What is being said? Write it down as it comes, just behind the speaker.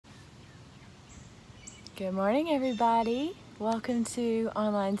Good morning, everybody. Welcome to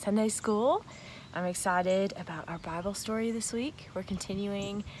Online Sunday School. I'm excited about our Bible story this week. We're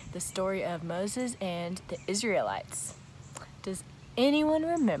continuing the story of Moses and the Israelites. Does anyone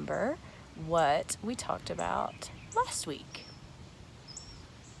remember what we talked about last week?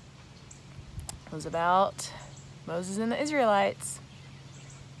 It was about Moses and the Israelites.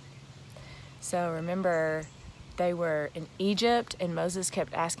 So remember, they were in Egypt and Moses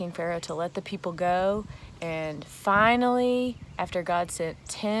kept asking Pharaoh to let the people go. And finally, after God sent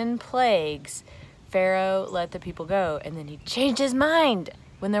 10 plagues, Pharaoh let the people go. And then he changed his mind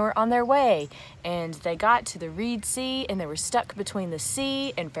when they were on their way. And they got to the Reed Sea and they were stuck between the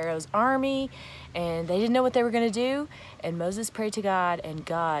sea and Pharaoh's army. And they didn't know what they were going to do. And Moses prayed to God and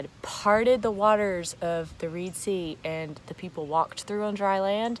God parted the waters of the Reed Sea. And the people walked through on dry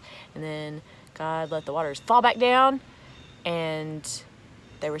land. And then God let the waters fall back down and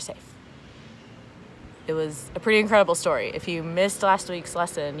they were safe. It was a pretty incredible story. If you missed last week's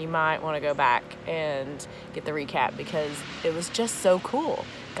lesson, you might want to go back and get the recap because it was just so cool.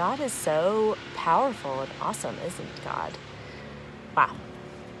 God is so powerful and awesome, isn't God? Wow.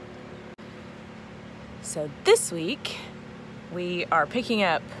 So this week, we are picking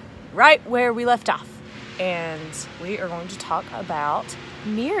up right where we left off, and we are going to talk about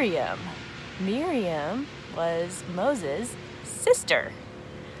Miriam. Miriam was Moses' sister.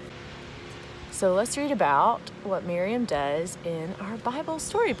 So let's read about what Miriam does in our Bible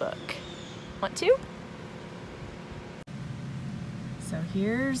storybook. Want to? So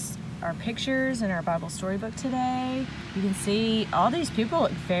here's our pictures in our Bible storybook today. You can see all these people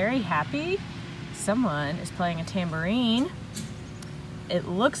look very happy. Someone is playing a tambourine. It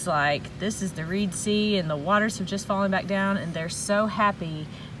looks like this is the Reed Sea and the waters have just fallen back down and they're so happy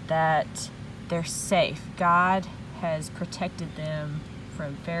that they're safe. God has protected them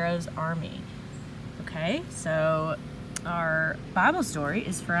from Pharaoh's army. Okay, so our Bible story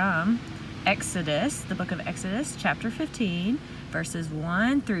is from Exodus, the book of Exodus, chapter 15, verses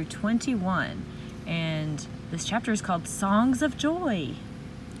 1 through 21. And this chapter is called Songs of Joy.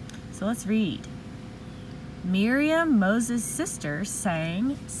 So let's read. Miriam, Moses' sister,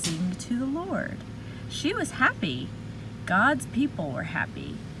 sang, "Sing to the Lord." She was happy. God's people were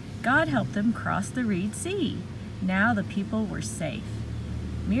happy. God helped them cross the Reed Sea. Now the people were safe.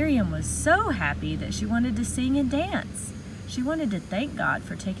 Miriam was so happy that she wanted to sing and dance. She wanted to thank God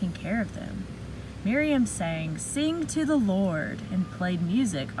for taking care of them. Miriam sang, "Sing to the Lord," and played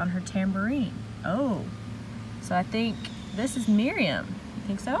music on her tambourine. Oh, so I think this is Miriam. You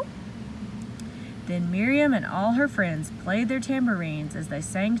think so? Then Miriam and all her friends played their tambourines as they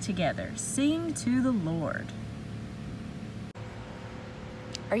sang together, "Sing to the Lord."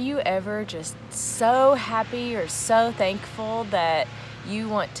 Are you ever just so happy or so thankful that you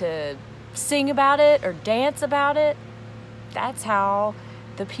want to sing about it or dance about it? That's how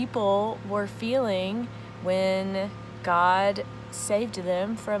the people were feeling when God saved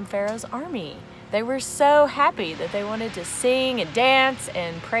them from Pharaoh's army. They were so happy that they wanted to sing and dance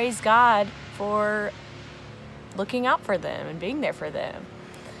and praise God for looking out for them and being there for them.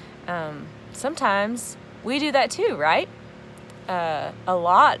 Sometimes we do that too, right? A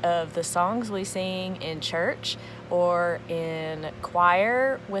lot of the songs we sing in church or in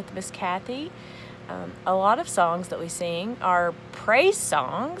choir with Miss Kathy, a lot of songs that we sing are praise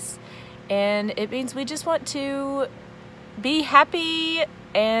songs, and it means we just want to be happy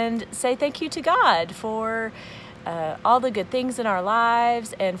and say thank you to God for all the good things in our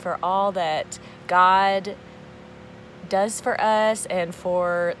lives and for all that God does for us and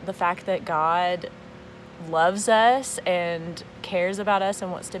for the fact that God loves us and cares about us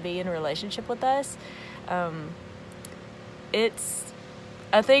and wants to be in a relationship with us. It's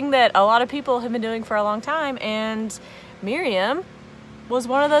a thing that a lot of people have been doing for a long time, and Miriam was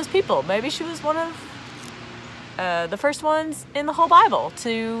one of those people. Maybe she was one of the first ones in the whole Bible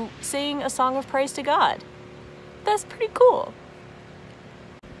to sing a song of praise to God. That's pretty cool.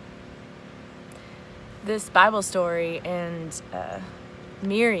 This Bible story and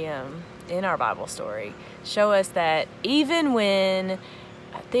Miriam in our Bible story show us that even when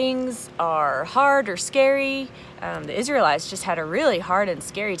things are hard or scary, the Israelites just had a really hard and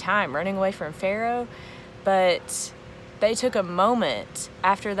scary time running away from Pharaoh, but they took a moment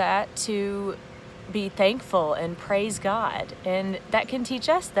after that to be thankful and praise God. And that can teach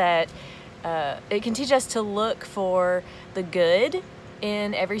us that it can teach us to look for the good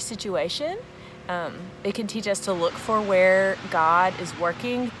in every situation. It can teach us to look for where God is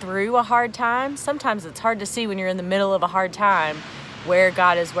working through a hard time. Sometimes it's hard to see when you're in the middle of a hard time where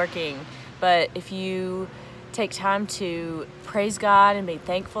God is working. But if you take time to praise God and be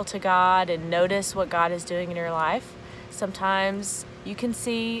thankful to God and notice what God is doing in your life, sometimes you can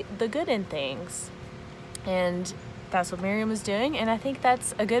see the good in things. And that's what Miriam was doing, and I think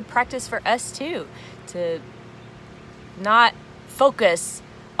that's a good practice for us too, to not focus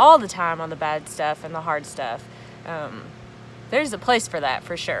all the time on the bad stuff and the hard stuff. There's a place for that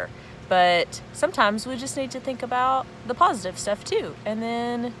for sure, but sometimes we just need to think about the positive stuff too, and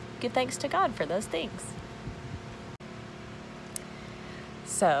then give thanks to God for those things.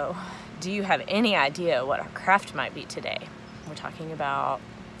 So, do you have any idea what our craft might be today? We're talking about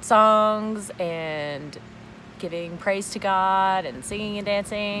songs and giving praise to God and singing and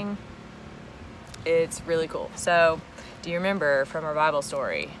dancing. It's really cool. So, do you remember from our Bible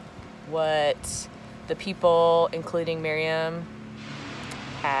story what the people, including Miriam,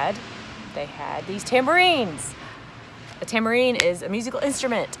 had? They had these tambourines. A tambourine is a musical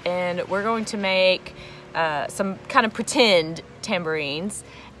instrument, and we're going to make some kind of pretend tambourines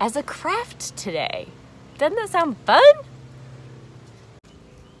as a craft today. Doesn't that sound fun?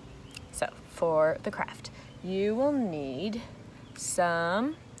 So, for the craft, you will need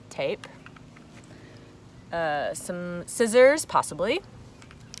some tape, some scissors, possibly,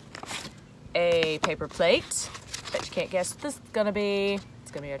 a paper plate. Bet you can't guess what this is gonna be. It's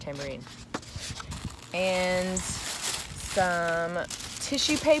gonna be our tambourine. And some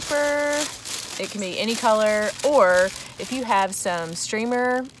tissue paper. It can be any color, or if you have some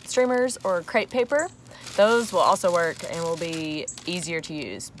streamers or crepe paper, those will also work and will be easier to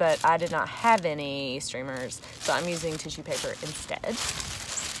use, but I did not have any streamers, so I'm using tissue paper instead.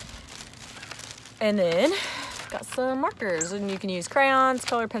 And then got some markers, and you can use crayons,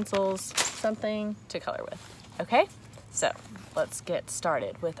 color pencils, something to color with. Okay, so let's get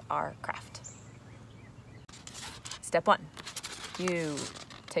started with our craft. Step 1, you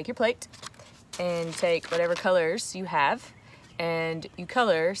take your plate and take whatever colors you have, and you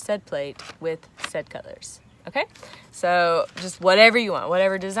color said plate with said colors. Okay, so just whatever you want,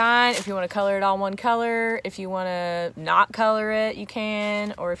 whatever design. If you want to color it all one color, if you want to not color it, you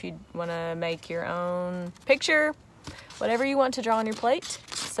can, or if you want to make your own picture, whatever you want to draw on your plate.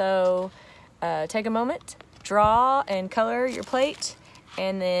 So take a moment, draw and color your plate,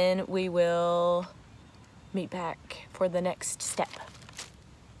 and then we will meet back for the next step.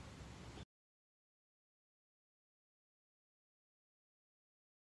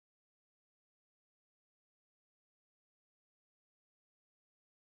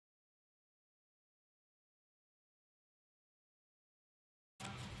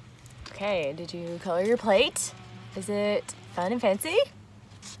 Okay, did you color your plate? Is it fun and fancy?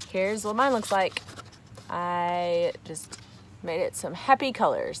 Here's what mine looks like. I just made it some happy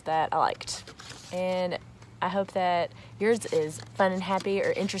colors that I liked. And I hope that yours is fun and happy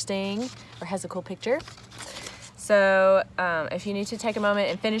or interesting or has a cool picture. So if you need to take a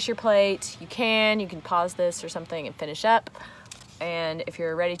moment and finish your plate, you can pause this or something and finish up. And if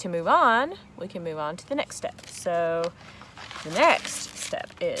you're ready to move on, we can move on to the next step. So the next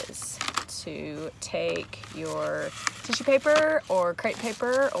step is to take your tissue paper or crepe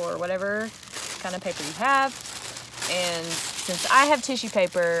paper or whatever kind of paper you have, and since I have tissue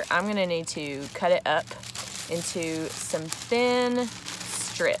paper, I'm gonna need to cut it up into some thin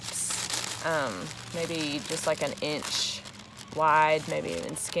strips, maybe just like an inch wide, maybe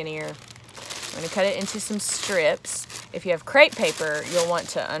even skinnier. I'm gonna cut it into some strips. If you have crepe paper, you'll want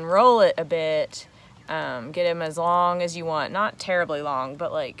to unroll it a bit, get them as long as you want, not terribly long,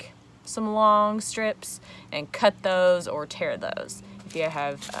 but like some long strips, and cut those or tear those if you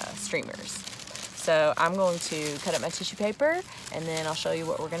have streamers. So I'm going to cut up my tissue paper, and then I'll show you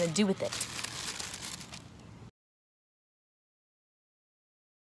what we're going to do with it.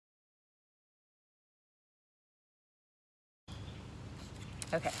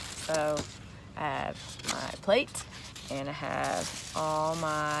 Okay, so I have my plate, and I have all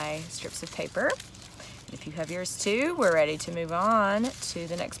my strips of paper. If you have yours too, we're ready to move on to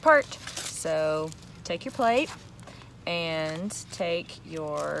the next part. So take your plate and take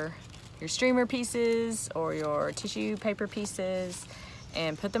your streamer pieces or your tissue paper pieces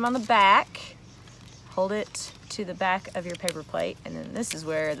and put them on the back. Hold it to the back of your paper plate, and then this is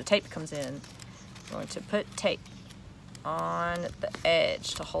where the tape comes in. We're going to put tape on the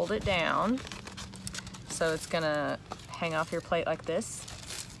edge to hold it down. So it's gonna hang off your plate like this.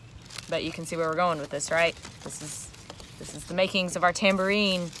 But you can see where we're going with this, right? This is the makings of our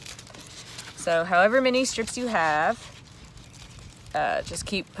tambourine. So however many strips you have, just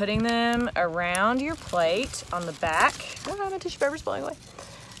keep putting them around your plate on the back. Oh, my tissue paper's blowing away.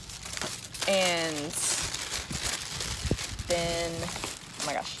 And then, oh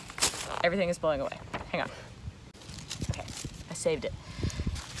my gosh, everything is blowing away. Hang on. saved it.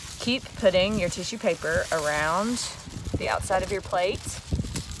 Keep putting your tissue paper around the outside of your plate.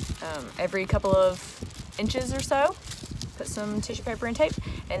 Every couple of inches or so, put some tissue paper and tape,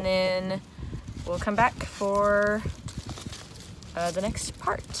 and then we'll come back for the next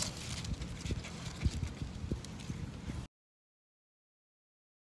part.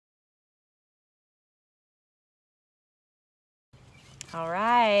 All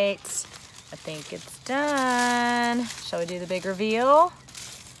right, I think it's done. Shall we do the big reveal?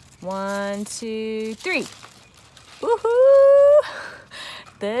 1, 2, 3. Woohoo!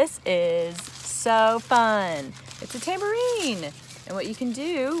 This is so fun. It's a tambourine. And what you can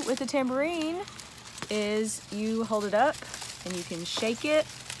do with the tambourine is you hold it up and you can shake it,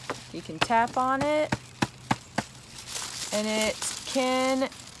 you can tap on it, and it can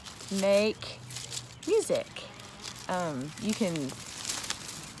make music. You can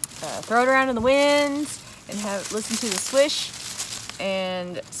throw it around in the wind and listen to the swish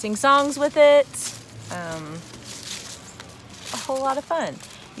and sing songs with it. A whole lot of fun.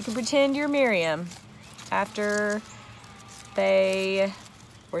 You can pretend you're Miriam after they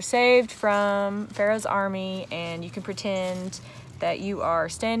were saved from Pharaoh's army, and you can pretend that you are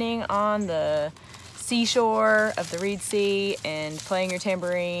standing on the seashore of the Reed Sea and playing your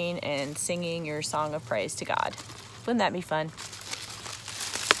tambourine and singing your song of praise to God. Wouldn't that be fun?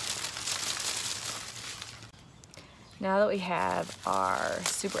 Now that we have our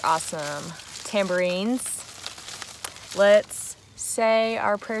super awesome tambourines, let's say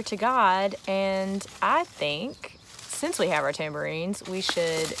our prayer to God. And I think since we have our tambourines, we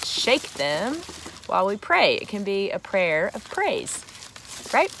should shake them while we pray. It can be a prayer of praise,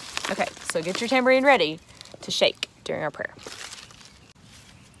 right? Okay, so get your tambourine ready to shake during our prayer.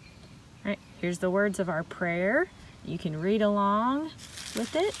 All right, here's the words of our prayer. You can read along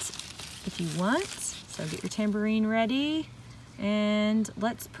with it if you want. So get your tambourine ready and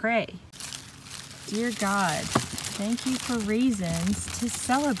let's pray. Dear God, thank you for reasons to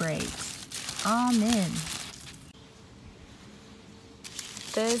celebrate. Amen.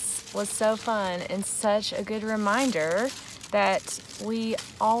 This was so fun and such a good reminder that we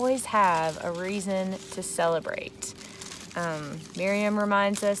always have a reason to celebrate. Miriam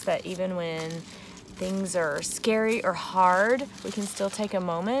reminds us that even when things are scary or hard, we can still take a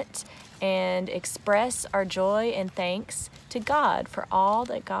moment and express our joy and thanks to God for all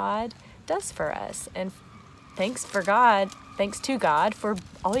that God does for us. And thanks to God for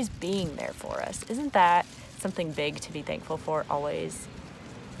always being there for us. Isn't that something big to be thankful for always?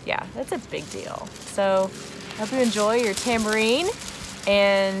 Yeah, that's a big deal. So I hope you enjoy your tambourine,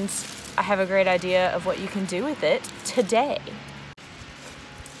 and I have a great idea of what you can do with it today.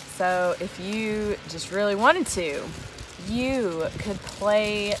 So if you just really wanted to, you could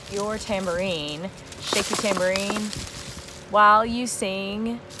play your tambourine, shake your tambourine, while you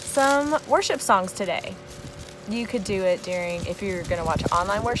sing some worship songs today. You could do it if you're going to watch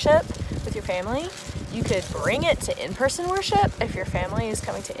online worship with your family. You could bring it to in-person worship if your family is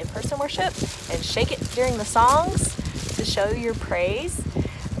coming to in-person worship, and shake it during the songs to show your praise.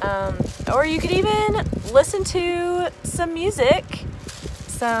 Or you could even listen to some music,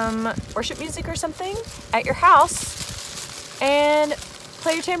 some worship music or something at your house and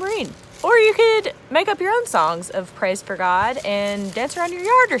play your tambourine. Or you could make up your own songs of praise for God and dance around your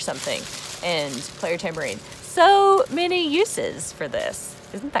yard or something and play your tambourine. So many uses for this.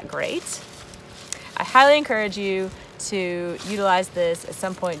 Isn't that great? I highly encourage you to utilize this at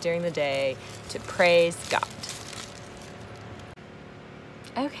some point during the day to praise God.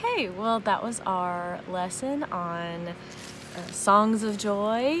 Okay, well, that was our lesson on songs of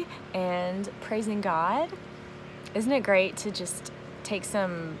joy and praising God. Isn't it great to just take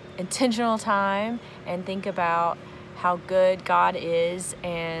some intentional time and think about how good God is,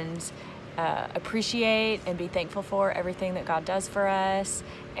 and appreciate and be thankful for everything that God does for us,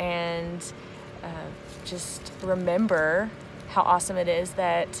 and just remember how awesome it is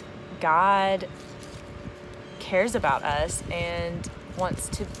that God cares about us and wants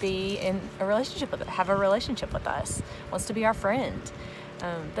to be in a relationship with us, have a relationship with us, wants to be our friend.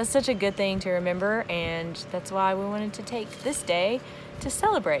 That's such a good thing to remember, and that's why we wanted to take this day to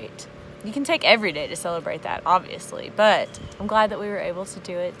celebrate. You can take every day to celebrate that, obviously, but I'm glad that we were able to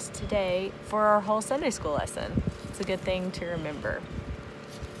do it today for our whole Sunday school lesson. It's a good thing to remember.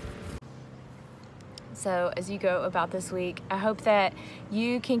 So as you go about this week, I hope that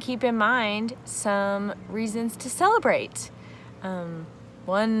you can keep in mind some reasons to celebrate.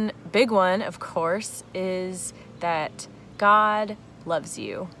 One big one, of course, is that God loves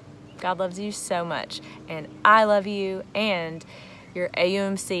you. God loves you so much, and I love you, and Your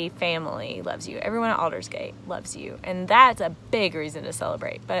AUMC family loves you. Everyone at Aldersgate loves you. And that's a big reason to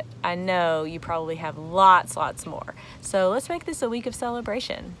celebrate. But I know you probably have lots more. So let's make this a week of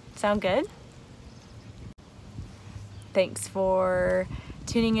celebration. Sound good? Thanks for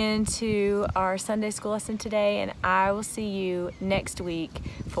tuning in to our Sunday school lesson today, and I will see you next week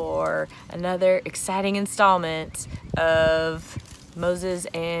for another exciting installment of Moses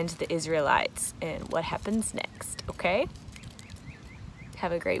and the Israelites and what happens next, okay?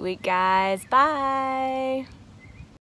 Have a great week, guys. Bye.